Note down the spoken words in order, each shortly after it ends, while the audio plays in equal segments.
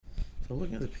I'm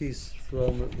looking at a piece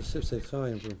from the Sifsei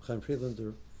Chaim, from Chaim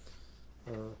Friedlander,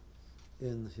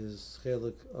 in his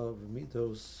Chelik of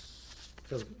Midos,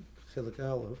 Chelik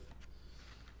Aleph.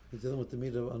 He's dealing with the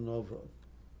Midah Anova.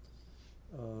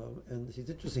 And he's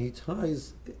interesting, he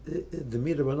ties the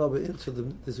Midah Anova into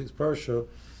this week's Parsha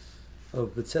of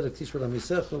B'tzedek Tishman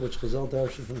HaMisecha, which Chazal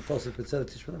darshan from the Pasuk B'tzedek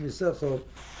Tishman HaMisecha,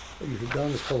 you should down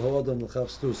this Kol Ha'adam L'chav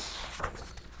Stus.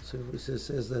 So he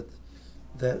says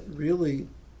that really,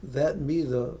 that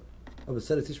Midah of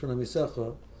B'tzedek Tishman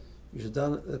HaMisecha, you should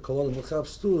down Kol Ha'adam L'chav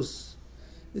Stus,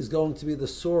 is going to be the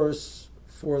source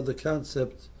for the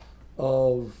concept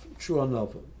of true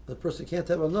Anova. The person can't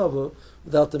have Anova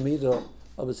without the Midah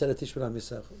of B'tzedek Tishman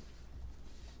HaMisecha.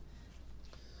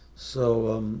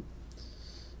 So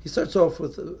he starts off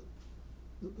with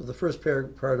the first part.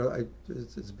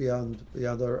 It's beyond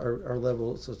our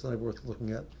level, so it's not worth looking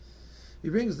at. He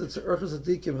brings the Orchos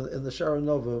Tzadikim in the Shara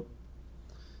Nova.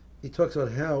 He talks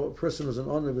about how a person who's an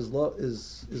Onav is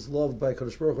loved by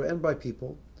Kadosh Baruch Hu and by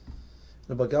people.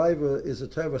 And Balgaiva is a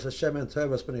Tovas Hashem and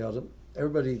Tovas Bnei Adam.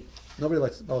 Nobody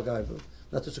likes Balgaiva.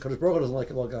 Not just the Kadosh Baruch Hu doesn't like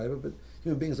Balgaiva, but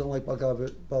human beings don't like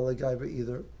Balgaiva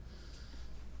either.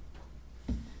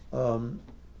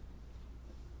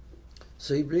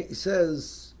 So he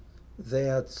says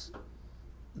that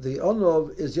the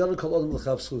Onov is Yonah Kol Adam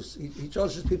L'chav Schus. He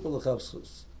judges people L'chav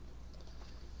Schus.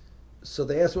 So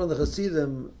they asked one of the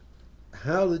Hasidim,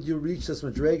 how did you reach this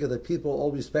Madrega that people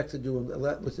all respected you and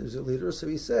with as a leader? So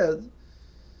he said,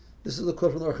 this is the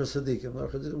quote from the Orchos Tzadikim. The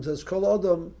Orchos Tzadikim says, Kol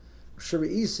Adam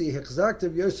Shari'isi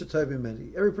Hechzaktiv Yoser Tov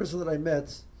Mimeni. Every person that I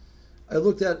met, I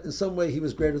looked at in some way he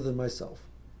was greater than myself.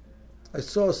 I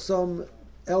saw some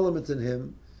element in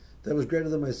him that was greater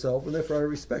than myself, and therefore I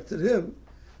respected him.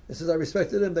 It says I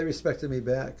respected him, they respected me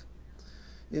back.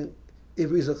 If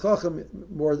he's a chacham,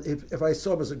 if I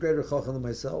saw him as a greater chacham than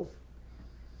myself,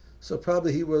 so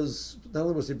probably he was, not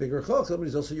only was he a bigger chacham, but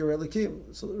he's also your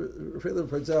elikim. So Friedlander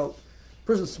points out, a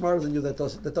person smarter than you that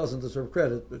doesn't deserve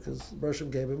credit, because Bershom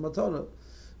gave him matana.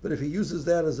 But if he uses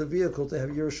that as a vehicle to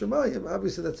have your shemayim,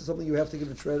 obviously that's something you have to give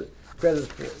him credit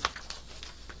for.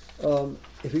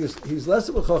 If he was less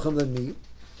of a chacham than me,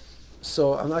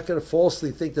 so I'm not going to falsely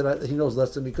think that he knows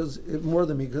less than me, more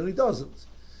than me, because he doesn't.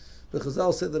 Because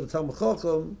I'll say that a Talmud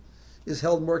Chacham is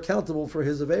held more accountable for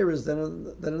his averas than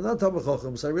a non-Talmud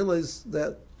Chacham. So I realize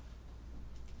that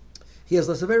he has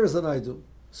less averas than I do.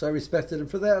 So I respected him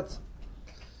for that.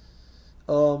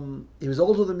 He was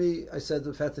older than me. I said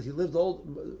the fact that he lived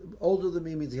older than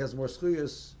me means he has more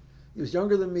schuyas. He was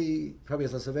younger than me, probably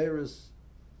has less averas.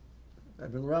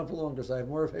 I've been around for longer, so I have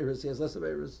more averas. He has less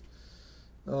averas.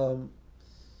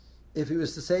 If he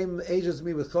was the same age as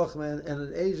me with Chochmah and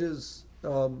in ages,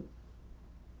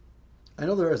 I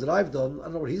know the errors that I've done. I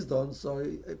don't know what he's done, so a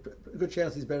good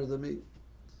chance he's better than me.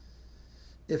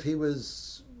 If he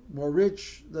was more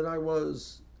rich than I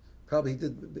was, probably he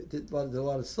did a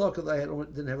lot of stuff that I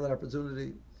didn't have that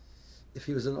opportunity. If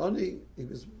he was an ani,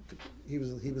 he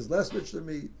was less rich than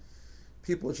me.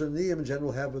 People which are niyim in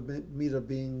general have a midah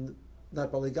being not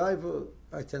baligaiva.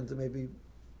 I tend to maybe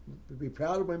be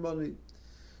proud of my money.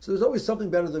 So there's always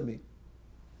something better than me.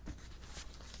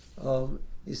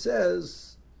 He says,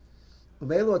 so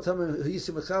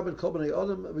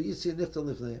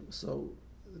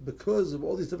because of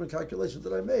all these different calculations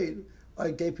that I made,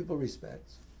 I gave people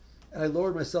respect. And I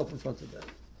lowered myself in front of them.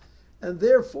 And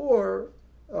therefore,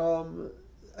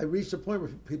 I reached a point where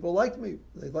people like me.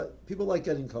 People like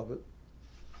getting covered.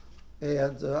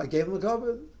 And I gave them the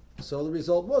cover. So the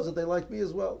result was that they liked me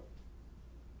as well.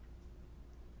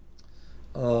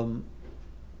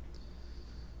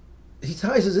 He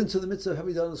ties us into the mitzvah of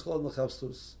having done this called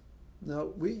Mechavstus.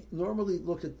 Now, we normally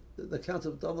look at the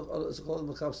concept of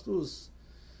Mechavstus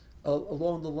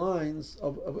along the lines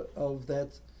of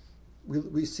that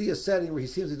we see a setting where he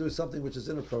seems to do something which is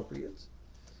inappropriate,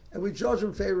 and we judge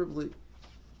him favorably.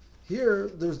 Here,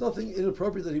 there's nothing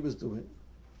inappropriate that he was doing.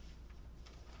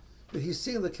 But he's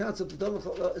seeing the concept of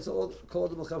it's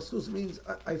called Mechavstus means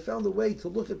I found a way to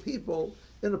look at people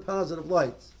in a positive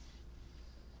light.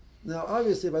 Now,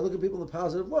 obviously, if I look at people in a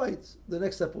positive light, the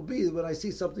next step will be when I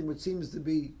see something which seems to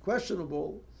be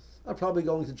questionable, I'm probably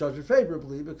going to judge it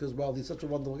favorably because, well, he's such a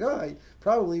wonderful guy.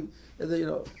 Probably,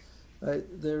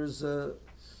 there's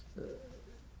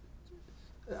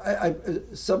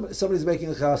somebody's making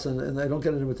a chas and I don't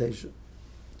get an invitation.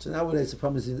 So nowadays the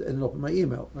problem is I didn't open my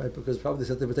email, right? Because probably they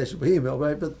sent the invitation by email,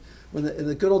 right? But in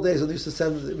the good old days when they used to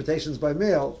send the invitations by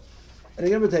mail, and I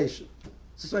get an invitation.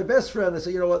 So it's my best friend. I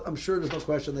say, you know what? I'm sure there's no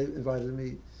question they invited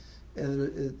me,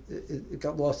 and it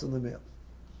got lost in the mail.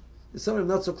 It's somebody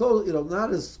not so close,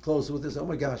 not as close with this. Oh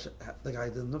my gosh, the guy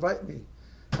didn't invite me.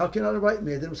 How can I not invite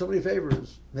me? I did him so many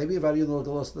favors. Maybe invite you to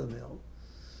the lost in the mail.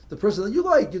 The person that you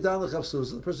like, you down the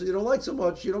chavsus. The person you don't like so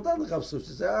much, you don't down the chavsus.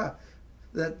 You say,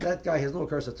 that guy has no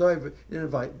curse at all. He didn't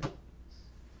invite me.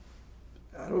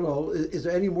 I don't know. Is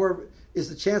there any more? Is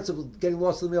the chance of getting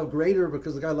lost in the mail greater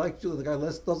because the guy likes you, and the guy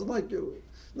less doesn't like you?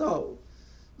 No.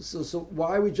 So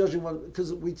why are we judging one?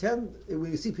 Because we tend,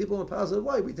 when we see people in a positive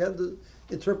light, we tend to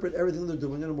interpret everything they're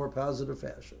doing in a more positive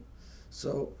fashion.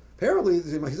 So apparently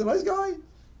he's a nice guy,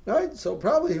 right? So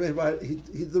probably he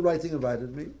did the right thing,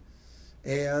 invited me,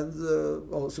 and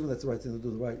assuming that's the right thing to do,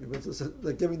 the right. But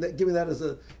like giving that as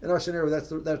in our scenario, that's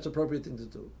the appropriate thing to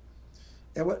do.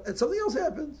 And something else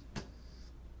happened.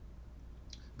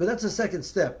 But that's the second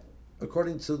step,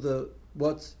 according to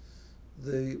what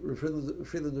the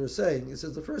Friedlander is saying. He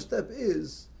says the first step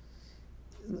is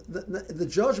the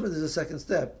judgment is the second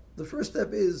step. The first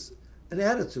step is an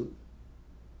attitude.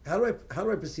 How do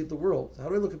I perceive the world? How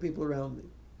do I look at people around me?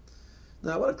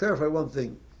 Now I want to clarify one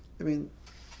thing. I mean,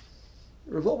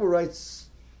 Rav Wolbe writes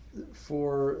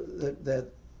for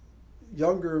that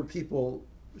younger people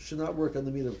should not work on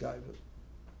the meat of gaiva,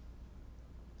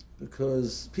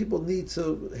 because people need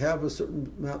to have a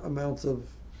certain amount of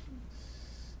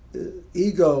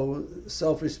ego,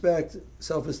 self-respect,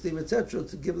 self-esteem, etc.,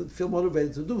 to feel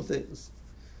motivated to do things.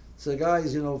 So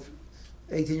guys,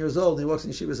 18 years old, and he walks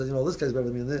in yeshiva and says, this guy's better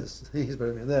than me in this. He's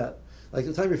better than me in that. Like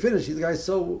the time you're finished, the guy's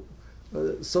so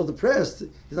depressed,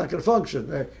 he's not going to function.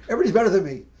 Right? Everybody's better than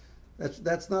me.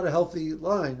 That's not a healthy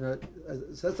line. Right?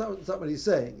 So that's not what he's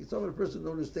saying. He's talking about a person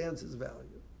who understands his value.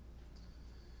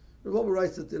 Rav Wolbe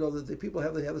writes that that the people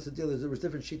have this idea that there was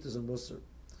different shittas in Musar.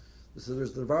 So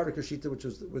there's the Vardiker shita, which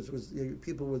was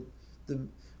people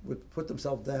would put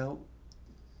themselves down,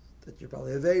 that you're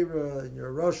probably Aveira, and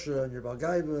you're Russia, and you're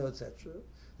Balgaiva, etc.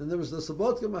 Then there was the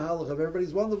Sabotka Mahalach of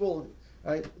everybody's wonderful.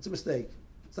 Right? It's a mistake.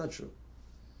 It's not true.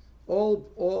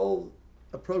 All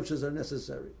approaches are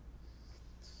necessary.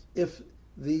 If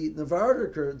the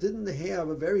Vardiker didn't have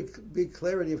a very big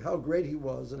clarity of how great he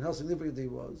was and how significant he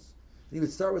was, and he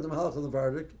would start with the Mahalach of the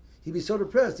Vardik, he'd be so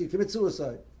depressed he'd commit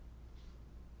suicide.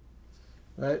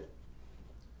 Right?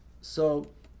 So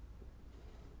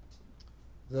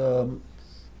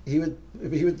he would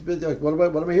be like, what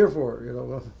am I here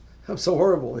for? I'm so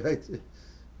horrible. Right?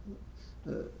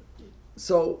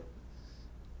 So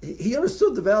he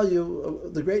understood the value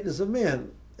of the greatness of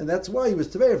man, and that's why he was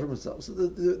Tevei from himself. So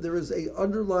there is a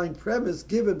underlying premise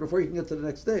given before you can get to the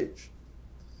next stage.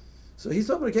 So he's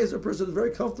talking about a case of a person who's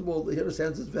very comfortable, he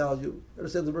understands his value,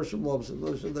 understands the Bershom loves him,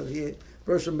 understands that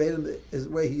Bershom made him the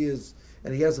way he is,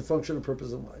 and he has a function and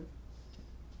purpose in life.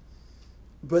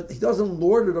 But he doesn't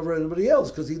lord it over anybody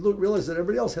else, because he realizes that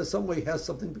everybody else has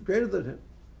something greater than him.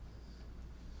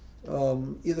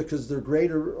 Either because they're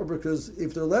greater, or because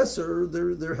if they're lesser,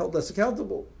 they're held less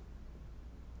accountable.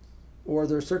 Or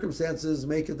their circumstances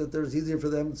make it that it's easier for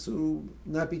them to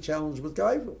not be challenged with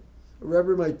gaiva, or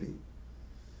wherever it might be.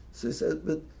 So he said,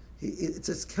 but it's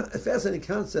a fascinating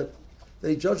concept that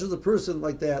he judges a person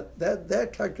like that.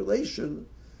 That calculation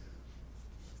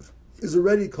is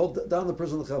already called down the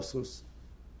person l'chavschus,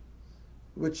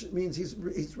 which means he's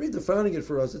redefining it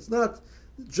for us. It's not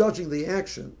judging the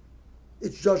action;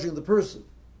 it's judging the person.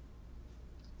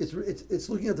 It's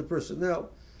looking at the person.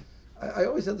 Now, I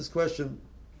always had this question.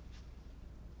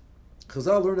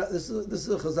 Chazal learned this is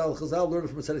a Chazal. Chazal learned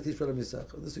from Tzedek Tishra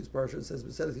Misecha. This week's parsha it says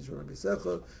Tzedek Tishra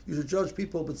Misecha. You should judge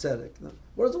people but tzedek. Now,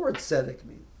 what does the word tzedek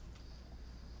mean?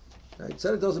 Right?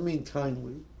 Tzedek doesn't mean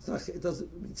kindly. It doesn't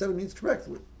mean tzedek means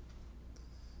correctly.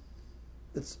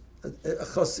 It's a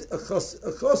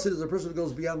chassid is a person who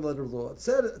goes beyond the letter of the law.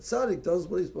 Tzaddik does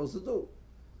what he's supposed to do.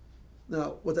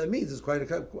 Now, what that means is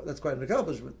that's quite an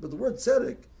accomplishment. But the word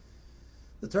tzedek,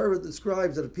 the Torah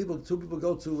describes that if two people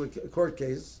go to a court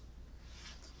case,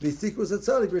 V'thik was a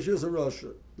tzaddik, Rashi was a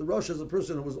rasha. The rasha is a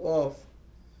person who was off.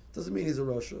 Doesn't mean he's a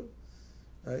rasha,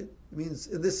 right? It means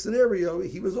in this scenario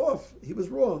he was off, he was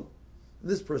wrong, and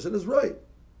this person is right.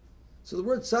 So the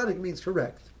word tzaddik means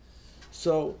correct.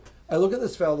 So I look at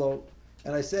this fellow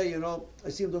and I say, I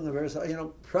see him doing a very,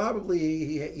 probably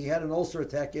he had an ulcer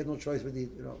attack. He had no choice but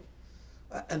eat,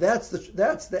 and that's the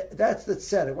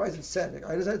tzedek. Why is it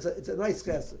tzedek? It's a nice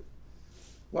chesed.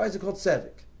 Why is it called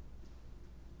tzedek?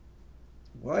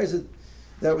 Why is it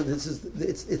that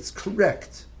it's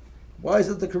correct? Why is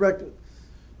it the correct?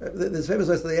 This famous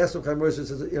lesson they asked Chaim Moshe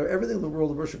says, everything in the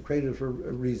world the worship created for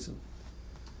a reason.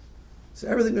 So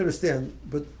everything we understand,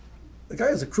 but the guy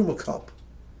has a kruma cup.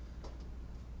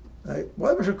 Right? Why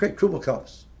does Hashem create kruma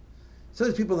cups? Some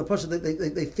of these people in the Pasha,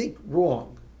 they think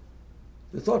wrong.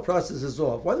 The thought process is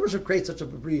off. Why does Hashem create such a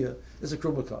bria as a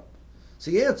kruma cup? So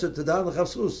he answered to Dan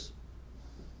l'chavschus.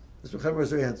 That's what Chaim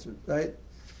Mercer answered, right?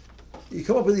 You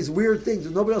come up with these weird things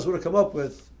that nobody else would have come up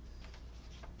with,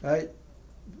 right?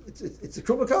 It's a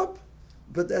Krumah cup,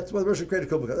 but that's why the Mercer created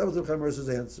Krumah cup. That was Chaim Mercer's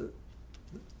answer.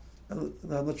 And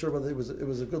I'm not sure whether it was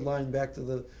a good line back to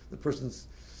the person's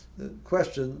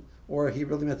question, or he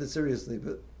really meant it seriously.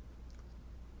 But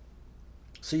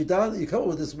so you come up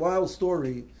with this wild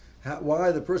story,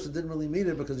 why the person didn't really mean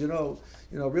it, because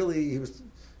really he was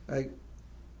like,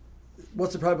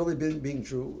 what's the probability of being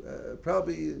true?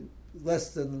 Probably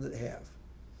less than half.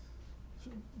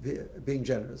 Being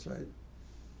generous, right?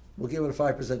 We'll give it a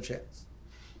 5% chance.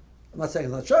 I'm not saying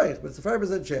it's not shaykh, but it's a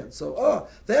 5% chance. So,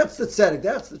 that's the tzedek,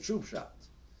 that's the true shot.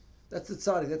 That's the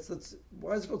tzaddik, that's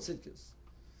why is it called tzidkis?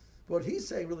 What he's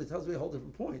saying really tells me a whole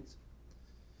different point.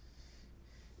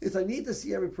 Is I need to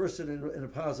see every person in a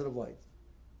positive light.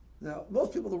 Now,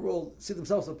 most people in the world see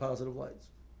themselves in a positive light.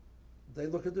 They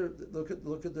look at their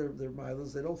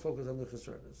milas. They don't focus on their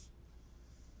chesronos.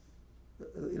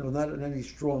 Not in any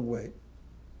strong way.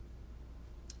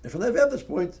 And from that vantage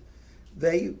point,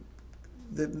 they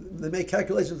make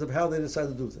calculations of how they decide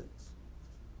to do things.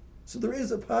 So there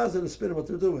is a positive spin of what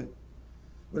they're doing,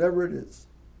 whatever it is.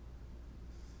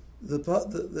 The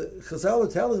Chazal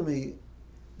are telling me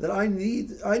that I need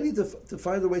to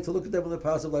find a way to look at them in a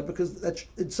positive light, because that's,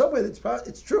 in some way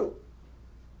it's true.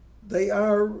 They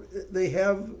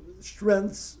have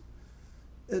strengths.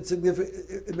 It's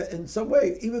significant in some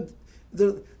way. Even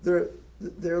they're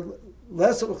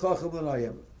less of a chacham than I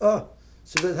am.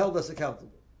 So they're held us accountable.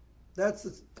 That's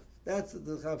the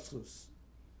chavschus.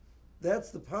 That's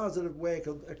the positive way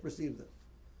I perceive them.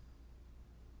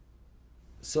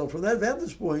 So from that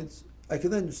vantage point, I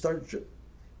can then start.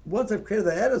 Once I've created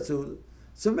that attitude,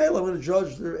 so maybe I'm going to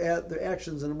judge their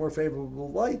actions in a more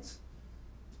favorable light.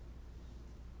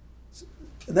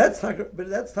 And that's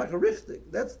richtig.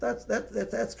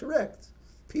 That's correct.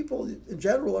 People in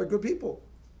general are good people,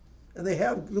 and they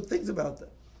have good things about them.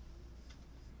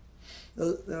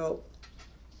 Now,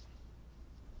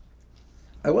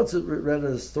 I once read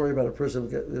a story about a person.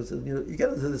 You get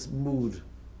into this mood.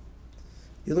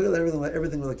 You look at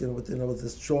everything like with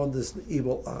this jaundiced,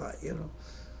 evil eye.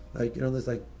 This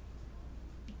like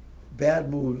bad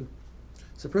mood.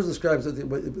 So the person describes that he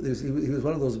was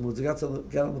one of those moods. He got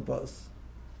on the bus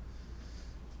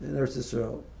in Eretz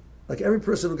Yisrael. Like every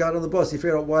person who got on the bus, he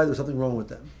figured out why there was something wrong with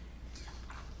them.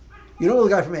 The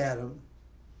guy from Adam,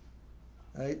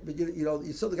 right? But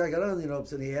you saw the guy got on, and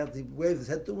he waved his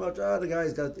head too much. The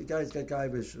guy's got guy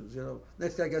issues.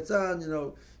 Next guy gets on,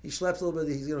 he schleps a little bit.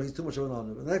 He's too much of an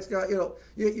honor. The next guy,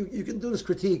 you can do this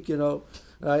critique,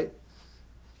 right?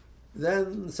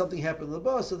 Then something happened on the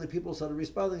bus, and the people started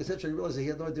responding, etc. He realized he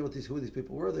had no idea who these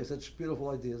people were. They had such beautiful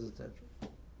ideas, etc.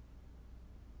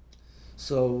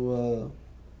 So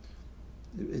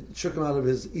it shook him out of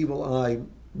his evil eye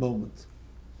moment.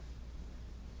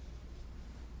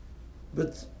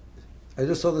 But I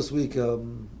just saw this week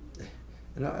an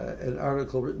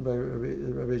article written by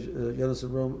Rabbi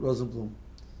Yonason Rosenblum.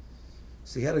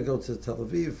 So he had to go to Tel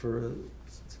Aviv to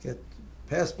get a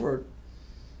passport,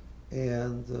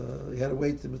 and he had to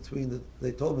wait in between.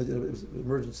 They told him it was an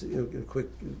emergency, a quick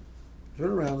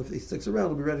turnaround. If he sticks around,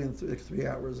 he'll be ready in 3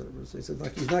 hours. Whatever. So he said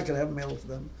he's not going to have a mail to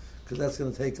them because that's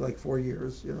going to take like 4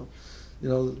 years.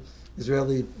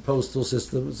 Israeli postal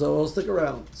system. So I'll stick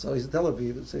around. So he's in Tel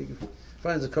Aviv, and so he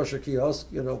finds a kosher kiosk,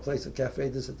 place, a cafe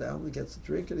to sit down. He gets a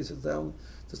drink and he sits down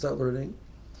to start learning.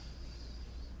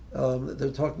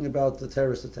 They're talking about the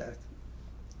terrorist attack.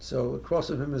 So across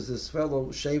from him is this fellow,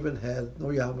 shaven head, no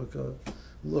yarmulke,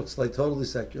 looks like totally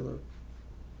secular.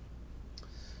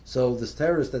 So this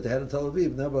terrorist that they had in Tel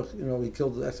Aviv, he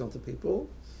killed X amount of people.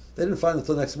 They didn't find him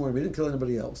until the next morning. He didn't kill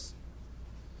anybody else.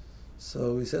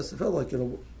 So he says to the fellow,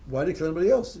 why did he kill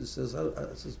anybody else? He says,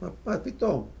 "Ma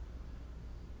pitom."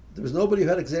 There was nobody who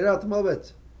had a gzerat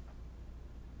movet.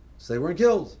 So they weren't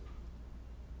killed.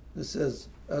 He says,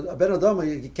 a ben adam,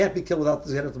 you can't be killed without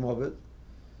the gzerat movet.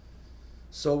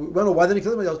 So, why didn't he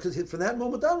kill anybody else? Because from that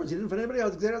moment onwards, he didn't find anybody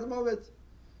else gzerat movet.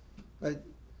 Right?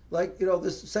 Like,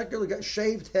 this secular guy,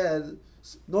 shaved head,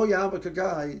 no yarmulke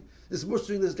guy, is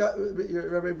mushing this guy,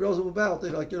 Rabbi Rosen about,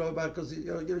 because you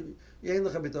don't have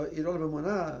a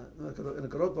munah, in a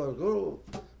karot baruch,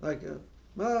 like,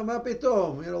 ma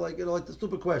pitom, like the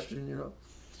stupid question,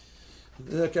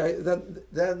 Okay,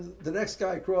 then the next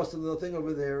guy across the thing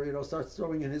over there, starts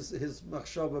throwing in his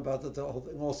machshava about the whole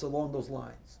thing, also along those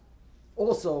lines.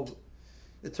 Also,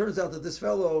 it turns out that this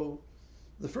fellow,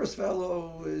 the first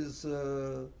fellow is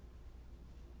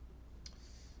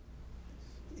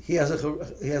he has a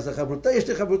chavruta,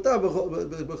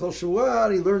 b'chol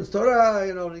shuar. He learns Torah,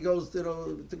 and he goes, he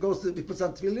puts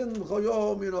on tefillin b'chol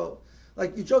yom,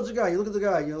 like you judge the guy. You look at the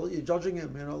guy, you're judging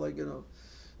him,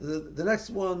 The next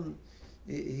one,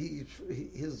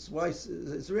 his wife's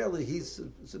Israeli, he's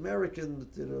American,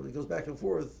 he goes back and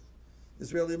forth,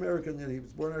 Israeli American. He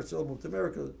was born in Israel, moved to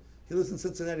America. He lives in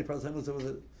Cincinnati, part of the time lives over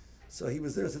there. So he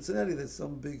was there in Cincinnati. That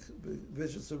some big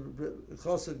vicious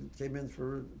chassid came in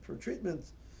for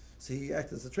treatment. So he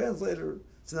acted as a translator.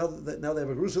 So now they have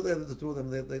a Gerusha there, the two of them.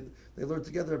 They learn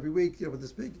together every week. With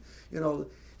this big,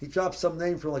 he dropped some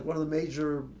name for like one of the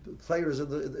major players in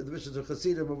the missions of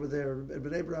Hasidim over there in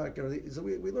Bnei Brak. So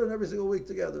we learn every single week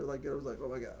together. Like it was like, oh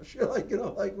my gosh, like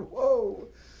whoa,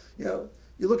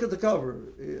 You look at the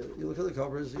cover. You look at the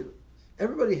covers.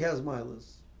 Everybody has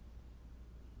milas.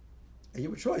 And you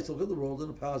have a choice to look at the world in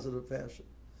a positive fashion.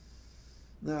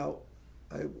 Now,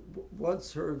 I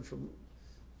once heard from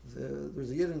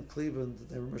there's a Yid in Cleveland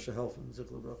named Moshe Helfand,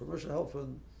 Zichler Baruch. Moshe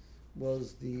Helfand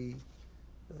was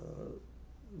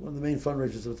one of the main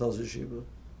fundraisers of Tel Yeshiva.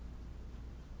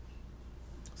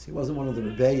 So he wasn't one of the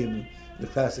rebellion in the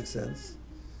classic sense.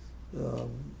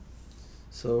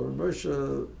 So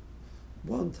Moshe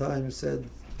one time said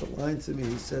a line to me.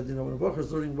 He said, when a Baruch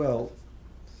is learning well,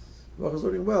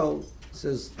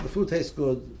 says the food tastes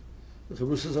good, the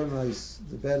chavrushas are nice,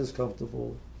 the bed is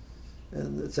comfortable,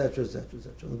 and etc. etc.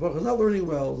 etc. The Baruch is not learning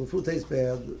well, the food tastes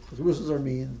bad, the chavrushas are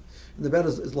mean, and the bed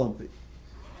is lumpy.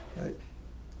 Right?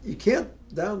 You can't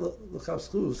down the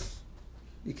chavschus.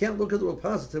 You can't look at the world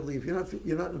positively if you're not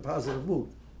in a positive mood.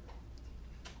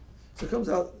 So it comes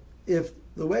out, if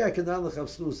the way I can down the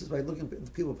chavschus is by looking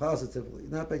at people positively,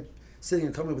 not by sitting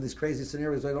and coming up with these crazy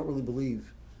scenarios I don't really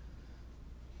believe.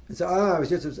 And so, I was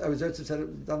just down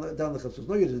the chapsuz.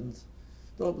 No, you didn't.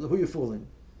 Who are you fooling?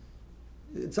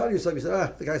 Inside of yourself, you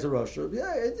said, the guy's a Russia.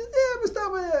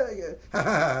 Ha ha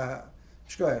ha.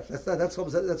 Shkoyach. That's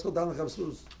called down the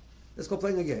chapsuz. That's called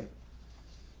playing a game.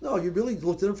 No, you really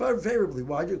looked at him favorably.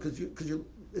 Why? Because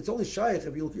it's only shaykh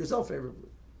if you look at yourself favorably.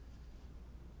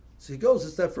 So he goes a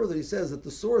step further. He says that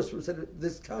the source for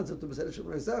this concept of Besed Hashem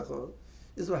Reisecha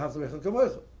is V'ahavta Recha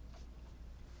Kamocha.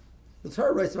 The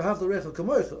Torah writes V'ahavta Recha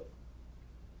Kamocha.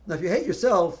 Now, if you hate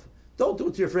yourself, don't do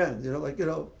it to your friend.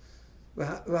 V'ahavta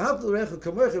Recha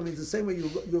Kamocha means the same way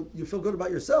you feel good about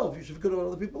yourself, you should feel good about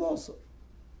other people also.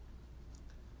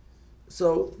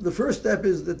 So the first step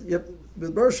is that the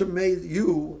Baruch made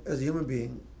you as a human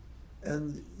being,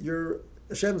 and you're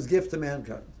Hashem's gift to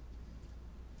mankind.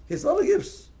 He has a lot of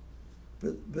gifts,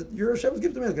 but you're Hashem's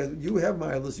gift to mankind. You have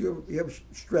milas, you have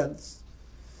strengths,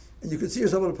 and you can see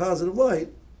yourself in a positive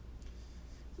light.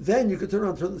 Then you can turn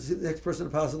around and turn the next person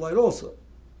in a positive light also.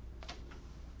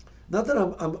 Not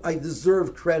that I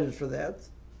deserve credit for that.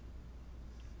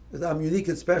 That I'm unique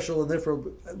and special, and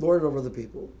therefore lord over the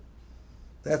people.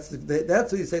 That's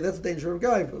what you say. That's the danger of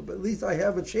guy. But at least I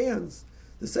have a chance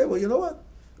to say, well, you know what?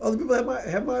 Other people have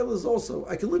milas also.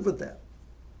 I can live with that.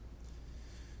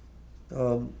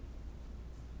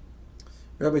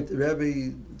 Rabbi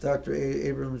Dr.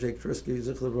 Abraham J. Krisky,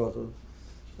 Zichler Baruch,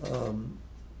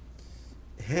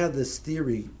 had this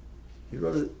theory. He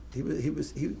wrote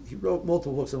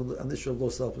multiple books on the issue of low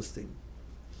self-esteem.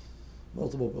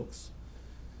 Multiple books.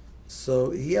 So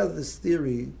he had this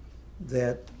theory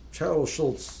that Charles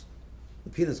Schultz, the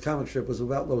Peanuts comic strip, was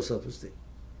about low self-esteem.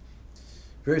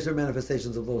 Various different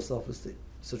manifestations of low self-esteem.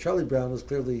 So Charlie Brown was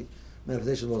clearly a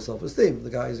manifestation of low self-esteem. The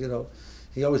guy's,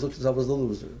 he always looks at himself as the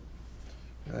loser.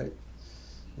 Right?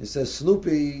 He says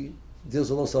Snoopy deals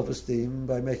with low self-esteem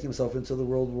by making himself into the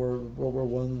World War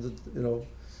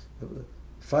I,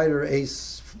 fighter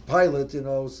ace pilot,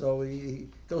 so he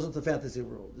goes into the fantasy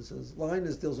world. He says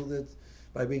Linus deals with it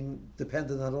by being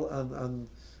dependent on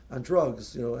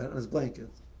drugs, on his blanket.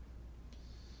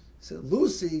 So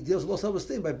Lucy deals with low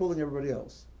self-esteem by bullying everybody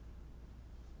else.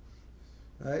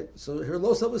 Right? So her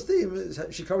low self-esteem,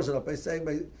 she covers it up by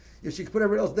saying, if she can put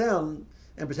everybody else down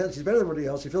and pretend she's better than everybody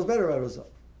else, she feels better about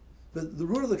herself. But the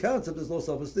root of the concept is low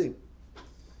self-esteem.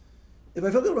 If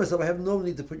I feel good about myself, I have no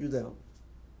need to put you down.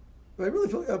 If I really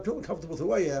feel comfortable with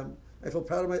who I am, I feel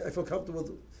proud of I feel comfortable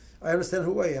with, I understand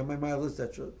who I am, my mileage,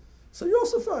 etc. So you're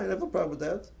also fine. I have no problem with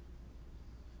that.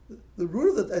 The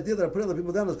root of the idea that I'm putting other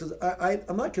people down is because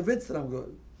I'm not convinced that I'm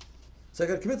good. So I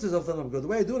got to convince myself that I'm good. The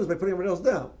way I do it is by putting everybody else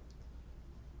down.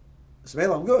 So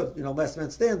I'm good, last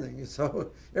man standing.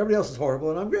 So everybody else is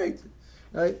horrible and I'm great.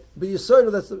 Right? But you sort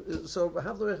of,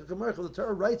 the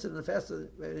Torah writes it in a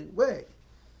fascinating way.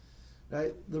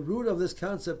 Right? The root of this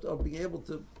concept of being able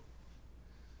to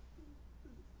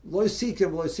loy seeker,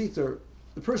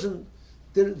 the person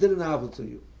did an avil to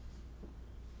you.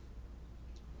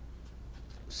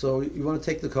 So you want to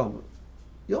take the kama.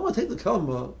 You don't want to take the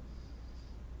kama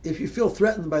if you feel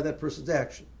threatened by that person's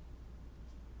action.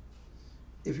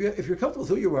 If you're comfortable with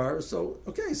who you are, so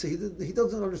okay, so he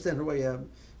doesn't understand who I am,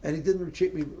 and he didn't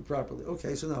treat me properly.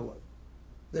 Okay, so now what?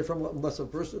 Therefore, I'm less of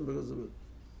a person because of it.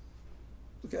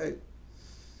 Okay,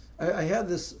 I had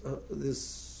this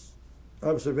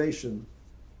observation.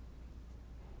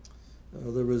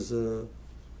 There was a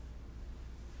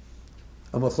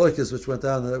machlokes which went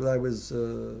down that I was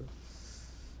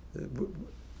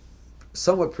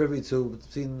somewhat privy to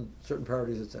between certain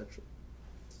parties, etc.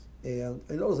 And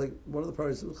I noticed like one of the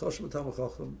parties,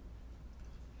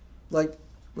 like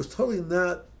was totally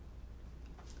not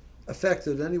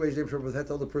affected in any way, shape, or form with that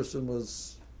the other person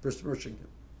was besmirching him.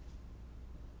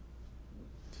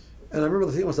 And I remember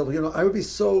thinking to myself, I would be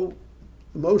so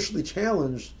emotionally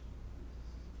challenged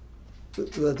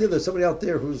with the idea there's somebody out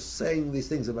there who's saying these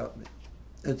things about me.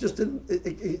 And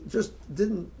it just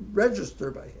didn't register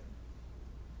by him.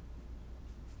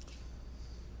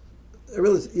 I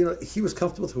realized, he was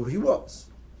comfortable with who he was.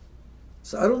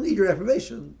 So I don't need your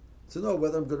affirmation to know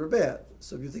whether I'm good or bad.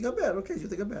 So if you think I'm bad, okay, you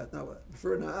think I'm bad. Now what? I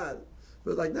prefer not.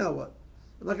 But now what?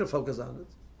 I'm not going to focus on it.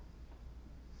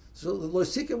 So the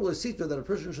loisika that a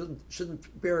person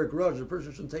shouldn't bear a grudge, a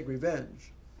person shouldn't take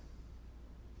revenge.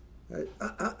 Right?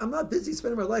 I'm not busy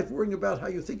spending my life worrying about how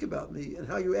you think about me and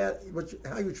how you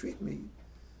how you treat me.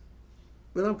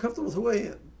 But I'm comfortable with who I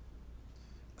am.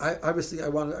 I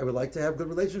would like to have good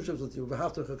relationships with you. I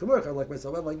like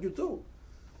myself. I like you too.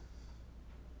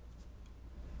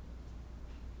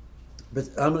 But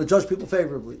I'm going to judge people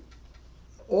favorably.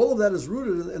 All of that is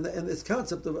rooted in this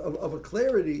concept of a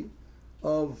clarity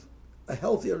of a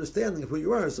healthy understanding of who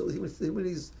you are. So when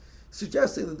he's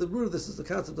suggesting that the root of this is the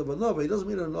concept of a nova, he doesn't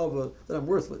mean a nova that I'm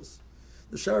worthless.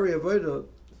 The Shari Avoda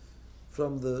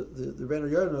from the Rebbeinu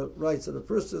Yonah writes that a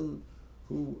person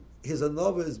who his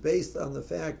anova is based on the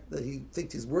fact that he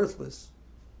thinks he's worthless.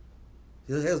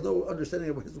 He has no understanding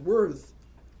of his worth.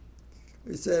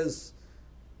 He says,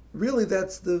 really,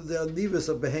 that's the anivus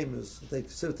of behemoths that they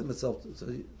consider themselves. So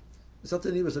it's not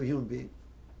the anivus of a human being.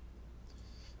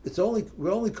 We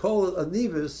only call it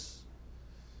anivus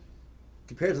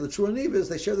compared to the true anivus.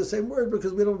 They share the same word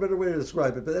because we don't have a better way to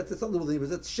describe it. But that's not the anivus.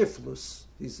 That's shiftless.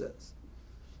 He says,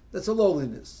 that's a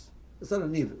lowliness. It's not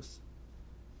anivus.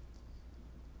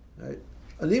 Right?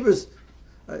 Anivus.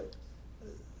 I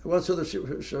once saw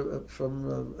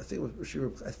from I think it was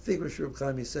Reb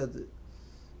Chaim. He said that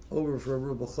over for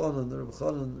Reb Chanan. The Reb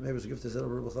Chanan, maybe it was a gift to say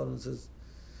over Reb Chanan, says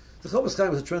the Chofetz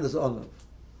Chaim was a tremendous honor.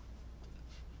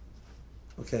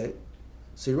 Okay,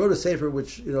 so he wrote a sefer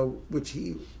which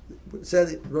he set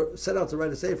out to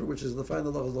write a sefer which is the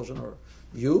final halachas lashon hara.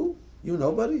 You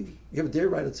nobody. You have a dare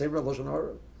write a sefer of lashon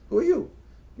hara. Who are you?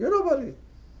 You're nobody.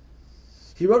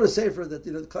 He wrote a sefer that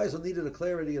the Kaisel needed a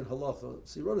clarity in halacha.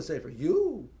 So he wrote a sefer.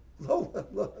 You? No,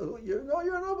 you're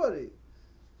nobody.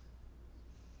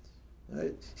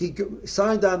 Right? He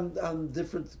signed on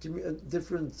different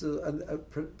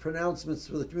pronouncements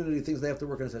for the community, things they have to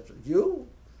work on, etc. You?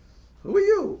 Who are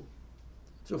you?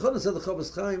 So Chanan said the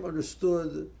Chofetz Chaim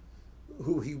understood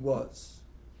who he was.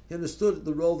 He understood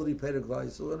the role that he played in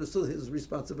Kaisel, understood his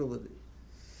responsibility.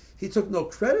 He took no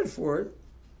credit for it,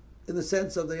 in the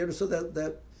sense of they understood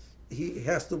that he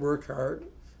has to work hard.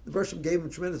 The Bershom gave him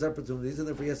tremendous opportunities, and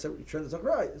therefore he has tremendous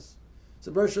achrayas.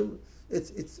 So Bershom, it's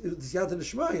Yad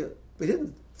Nishmaya, but he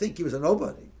didn't think he was a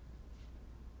nobody.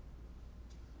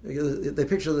 They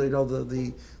picture the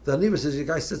anivus says the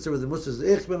guy sits there with the mussar says,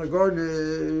 "Ich bin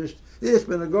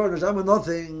a garnish, I'm a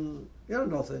nothing." You're a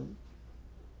nothing.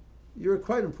 You're a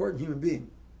quite important human being.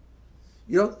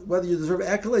 Whether you deserve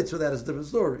accolades for that is a different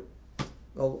story.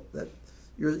 Well, that.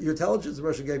 Your intelligence, the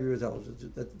Russian gave you your intelligence.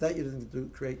 That you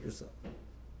didn't create yourself.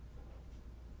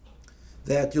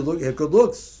 That you have good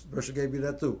looks, the Russian gave you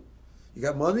that too. You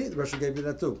got money, the Russian gave you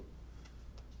that too.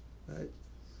 Right?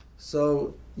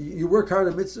 So you work hard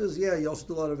at mitzvahs, yeah, you also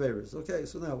do a lot of errors. Okay,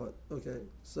 so now what? Okay,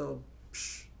 so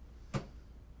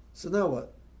now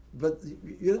what? But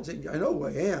you didn't say, I know who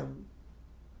I am.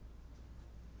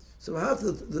 So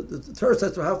the Torah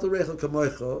says to have to rechel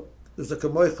kamoicha. There's a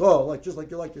kamoicha, just like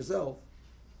you're like yourself.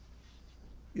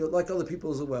 You're like other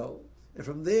people as well. And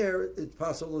from there, it's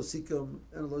possible lo sikum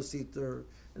and lo siter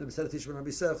and a b'seder tishman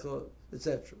abisecha,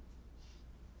 etc.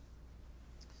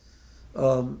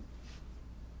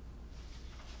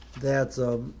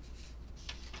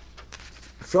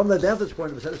 From the vantage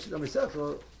point of b'seder tishman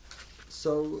abisecha,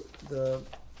 so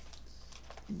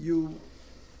you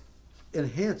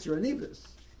enhance your anivus.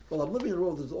 Well, I'm living in a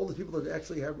world there's all the people that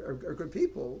actually are good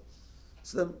people.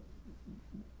 So then,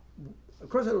 of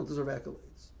course, I don't deserve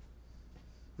accolades.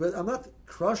 But I'm not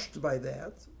crushed by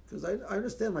that because I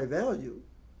understand my value.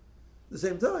 At the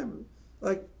same time,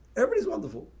 like everybody's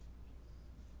wonderful.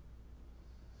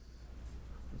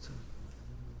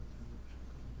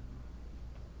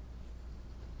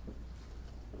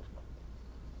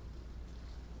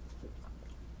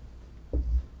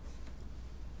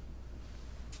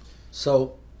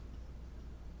 So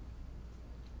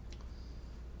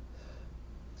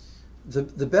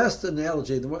the best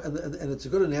analogy, and it's a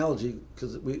good analogy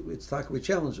because we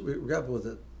challenge, we grapple with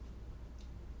it.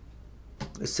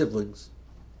 Is siblings.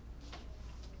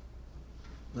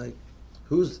 Like,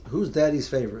 who's daddy's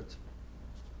favorite?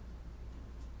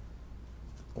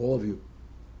 All of you.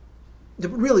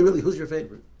 Really, who's your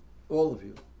favorite? All of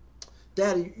you.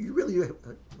 Daddy, you.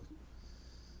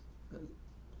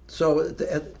 So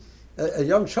a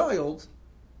young child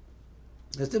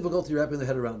has difficulty wrapping their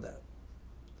head around that.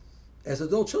 As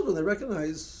adult children, they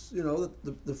recognize, that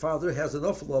the father has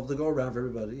enough love to go around for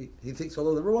everybody. He thinks all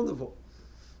of them are wonderful.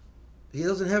 He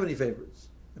doesn't have any favorites.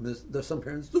 I mean, there's some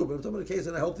parents do, but if some of the case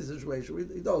in a healthy situation,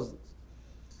 he doesn't.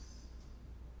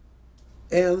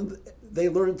 And they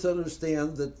learn to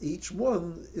understand that each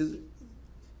one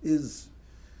is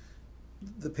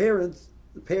the parents.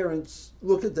 The parents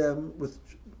look at them with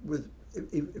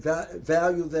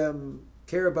value them,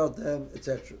 care about them,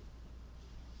 etc.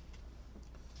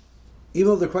 Even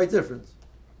though they're quite different.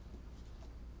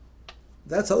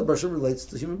 That's how the Bershom relates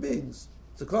to human beings.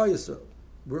 It's a Klal Yisrael.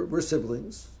 We're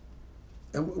siblings,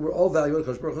 and we're all valued in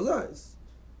Kosh Baruch Hu's eyes.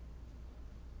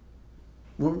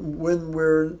 When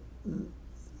we're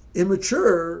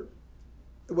immature,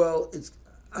 it's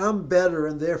I'm better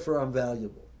and therefore I'm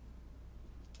valuable.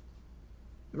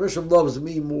 The Bershom loves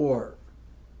me more.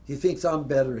 He thinks I'm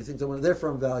better. He thinks therefore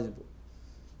I'm valuable.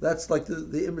 That's like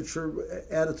the immature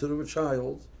attitude of a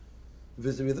child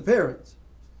vis-a-vis the parent.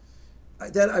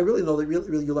 Dad, I really know that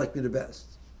really you like me the best.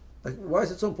 Like, why is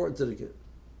it so important to the kid?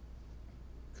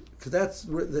 Because that's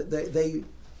where they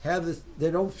have this. They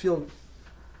don't feel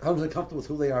 100% comfortable with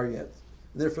who they are yet.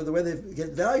 And therefore, the way they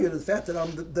get valued is the fact that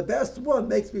I'm the best one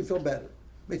makes me feel better,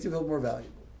 makes me feel more valuable.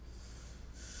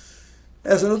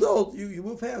 As an adult, you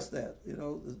move past that.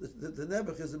 The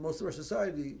Nebuch is in most of our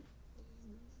society,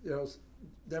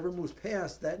 never moves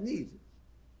past that need.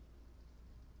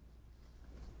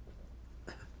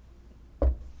 I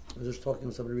was just talking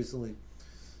with somebody recently.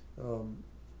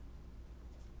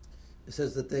 It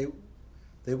says that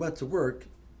they went to work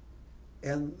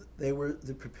and they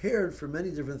prepared for many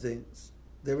different things.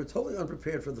 They were totally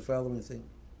unprepared for the following thing: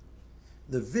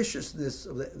 the viciousness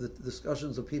of the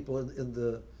discussions of people in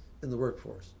the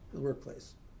workforce, in the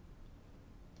workplace.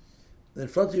 In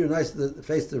front of you, the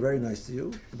face, they're very nice to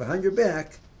you. Behind your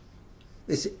back,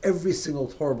 they say every single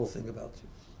horrible thing about you.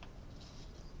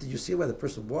 Did you see why the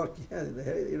person walked? Yeah,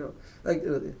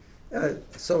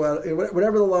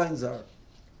 whatever the lines are.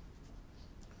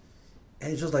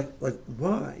 And it's just like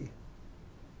why?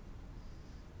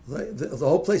 Like the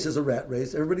whole place is a rat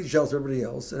race. Everybody's jealous of everybody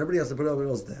else, and everybody has to put everybody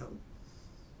else down.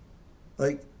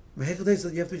 Like, Mehechel thinks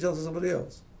that you have to be jealous of somebody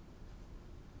else.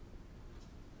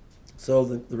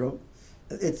 So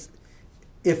it's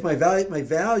if my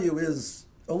value is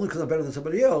only because I'm better than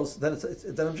somebody else, then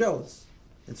then I'm jealous.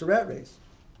 It's a rat race.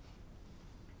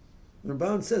 When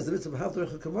Ramban says the mitzvah of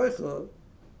Havtorecha Kamoicha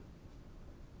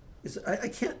is I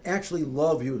can't actually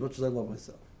love you as much as I love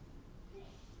myself. He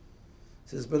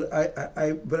says, but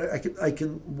I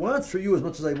can want for you as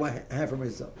much as I have for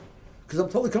myself, because I'm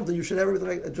totally comfortable. You should have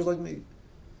everything just like me.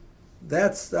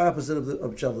 That's the opposite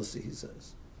of jealousy. He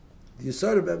says the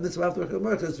Yisod of mitzvah of Havtorecha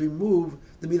Kamoicha is to remove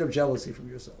the meat of jealousy from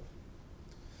yourself.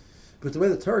 But the way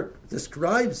the Turk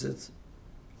describes it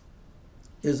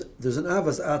is there's an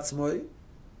avas atzmoi.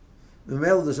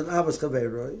 There's an avas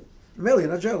chaveroi. You're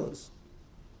not jealous.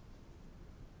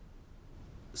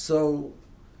 So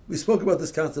we spoke about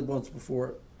this concept once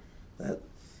before, that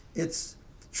it's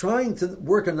trying to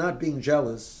work on not being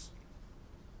jealous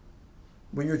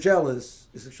when you're jealous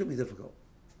is extremely difficult.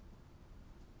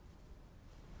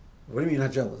 What do you mean you're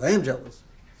not jealous? I am jealous.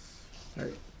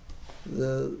 Right.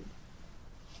 The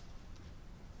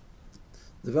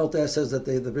Veltas says that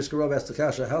the Brisker Rav asked the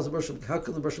Kasha, how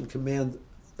can the Bershom command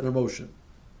an emotion?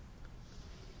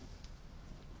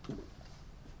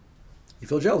 You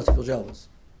feel jealous.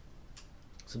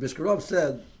 So Brisker Rav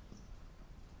said,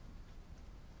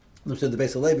 the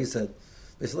Beis Halevi said,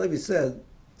 this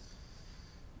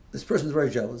person is very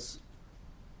jealous.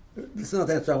 This is not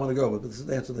the answer I want to go with, but this is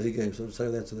the answer that he gave. So I'll tell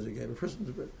you the answer that he gave. A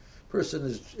person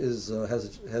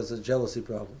has a jealousy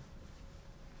problem.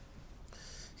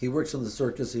 He works in the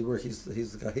circus. He's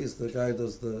the guy who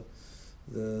does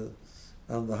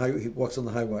he walks on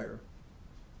the high wire.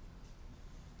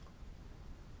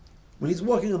 When he's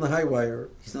walking on the high wire,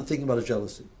 he's not thinking about his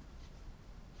jealousy.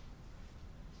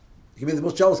 He can be the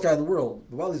most jealous guy in the world,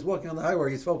 but while he's walking on the high wire,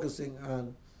 he's focusing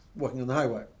on walking on the high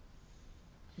wire.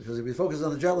 Because if he focuses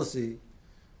on the jealousy,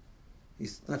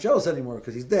 he's not jealous anymore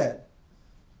because he's dead.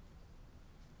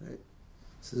 Right?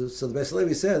 So the Beis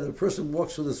Levi said that a person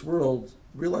walks through this world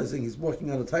realizing he's walking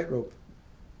on a tightrope.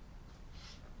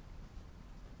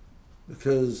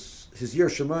 Because his Yer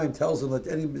Shemaim tells him that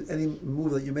any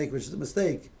move that you make which is a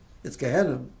mistake, it's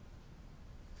Gehenna.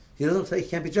 He doesn't say he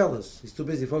can't be jealous. He's too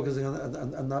busy focusing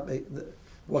on not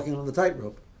walking on the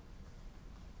tightrope.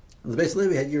 And the Beis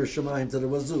Levi had Yer Shemaim to the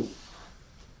wazoo.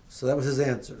 So that was his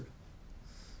answer.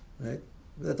 Right?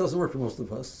 But that doesn't work for most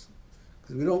of us.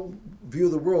 Because we don't view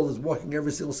the world as walking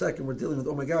every single second. We're dealing with,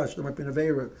 oh my gosh, there might be an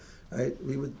Aveira. Right?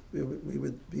 We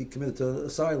would be committed to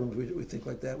asylum if we think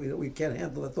like that. We can't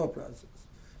handle that thought process.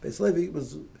 Beis Levi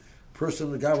was a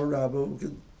person, a Gavur Rabba, who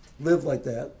could live like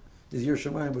that. His Yer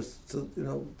Shemaim was through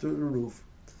the roof.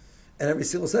 And every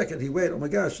single second he wait, oh my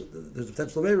gosh, there's a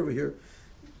potential Aveira over here.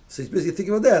 So he's busy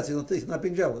thinking about that, so he's not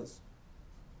being jealous.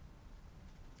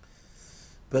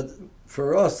 But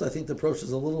for us, I think the approach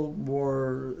is a little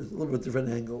bit different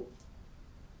angle.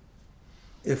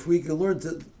 If we can learn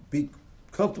to be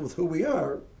comfortable with who we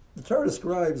are, the Torah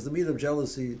describes the meat of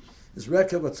jealousy is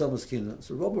Rekav Atzamas Kina.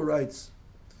 So Rabbi writes,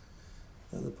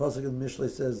 the pasuk in Mishlei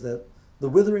says that the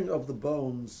withering of the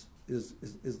bones is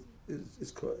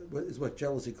what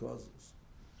jealousy causes.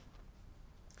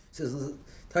 He says, it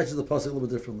touches the pasuk a little bit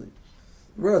differently.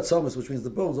 The word Atzamas, which means the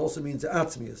bones, also means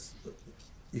atzmius,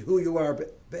 who you are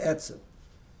be'etzim.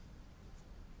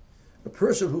 A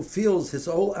person who feels his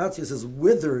whole atzmius is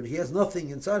withered, he has nothing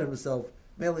inside of himself,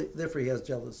 therefore he has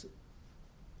jealousy.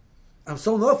 I'm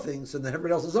so nothing, so then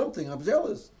everybody else is something, I'm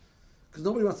jealous. Because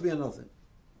nobody wants to be a nothing.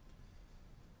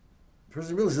 The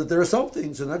person realizes that there are some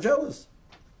things, so not jealous.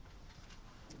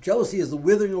 Jealousy is the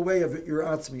withering away of your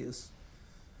atzmius,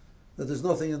 that there's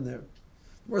nothing in there.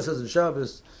 The Gemara says in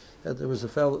Shabbos that there was a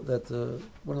fellow that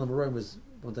one of the Moraim was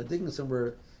one time digging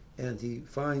somewhere, and he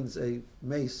finds a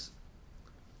mace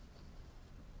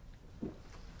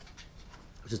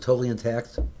which is totally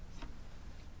intact.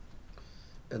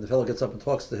 And the fellow gets up and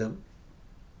talks to him.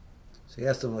 So he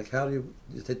asked him, how do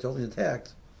you take totally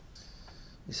intact?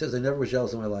 He says, I never was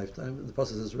jealous in my lifetime. And the pasuk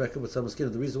says, reckon with some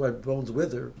skin. The reason why bones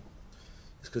wither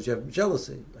is because you have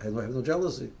jealousy. I have no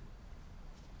jealousy.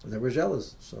 I never was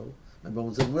jealous, so my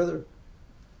bones didn't wither.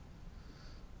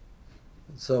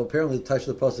 And so apparently the touch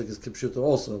of the pasuk is kipshuta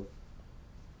also.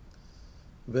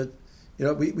 But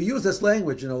we use this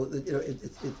language.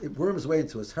 It worms way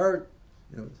into his heart.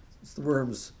 It's the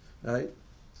worms, right?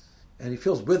 And he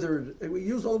feels withered. And we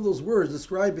use all of those words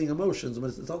describing emotions,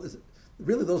 but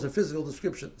really those are physical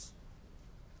descriptions.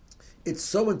 It's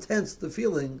so intense, the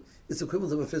feeling, it's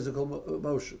equivalent of a physical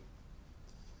emotion.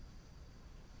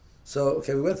 So,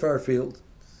 we went far afield.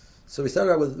 So we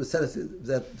started out with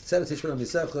that Tzedek Tishman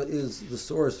HaMisecha is the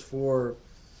source for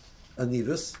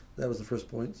Anivus. That was the first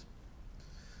point.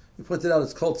 We pointed out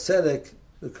it's called Tzedek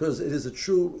because it is a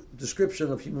true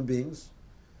description of human beings.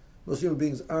 Most human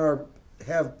beings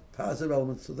have positive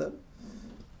elements to them.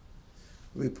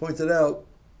 We pointed out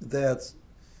that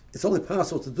it's only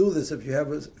possible to do this if you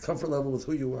have a comfort level with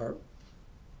who you are.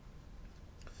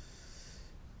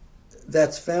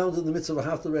 That's found in the midst of a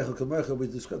Hafta L'Recha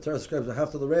Kamoicha. Torah describes a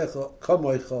Hafta L'Recha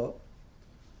Kamoicha.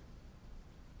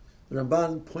 The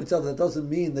Ramban points out that doesn't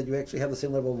mean that you actually have the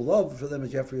same level of love for them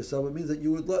as you have for yourself. It means that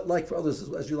you would like for others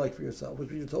as you like for yourself, which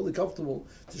means you're totally comfortable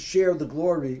to share the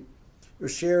glory or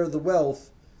share the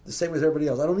wealth the same as everybody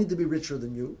else. I don't need to be richer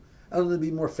than you. I don't need to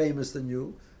be more famous than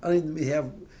you. I don't need to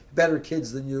have better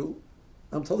kids than you.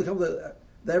 I'm totally comfortable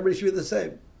that everybody should be the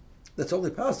same. That's only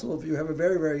possible if you have a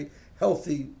very, very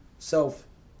healthy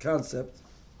self-concept.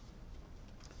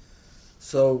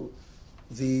 So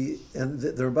the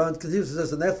Ramban continues and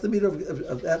says, and that's the meat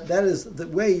of that is the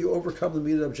way you overcome the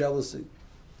meat of jealousy.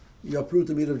 You uproot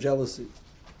the meat of jealousy.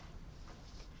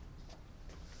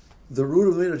 The root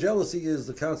of the meat of jealousy is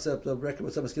the concept of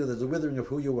there's a withering of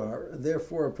who you are, and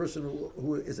therefore a person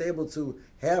who is able to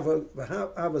have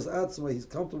his atzma, he's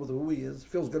comfortable with who he is,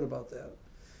 feels good about that.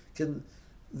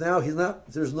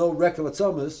 There's no rekav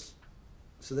atzamas,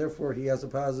 so therefore he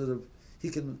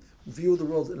can view the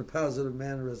world in a positive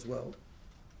manner as well.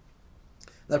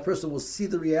 That person will see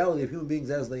the reality of human beings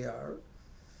as they are,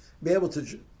 be able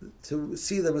to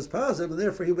see them as positive, and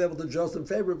therefore he'll be able to judge them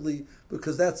favorably,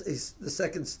 because that's the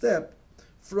second step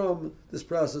from this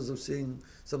process of seeing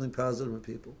something positive in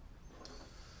people.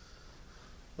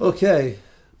 Okay.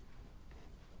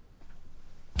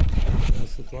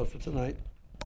 That's the thought for tonight.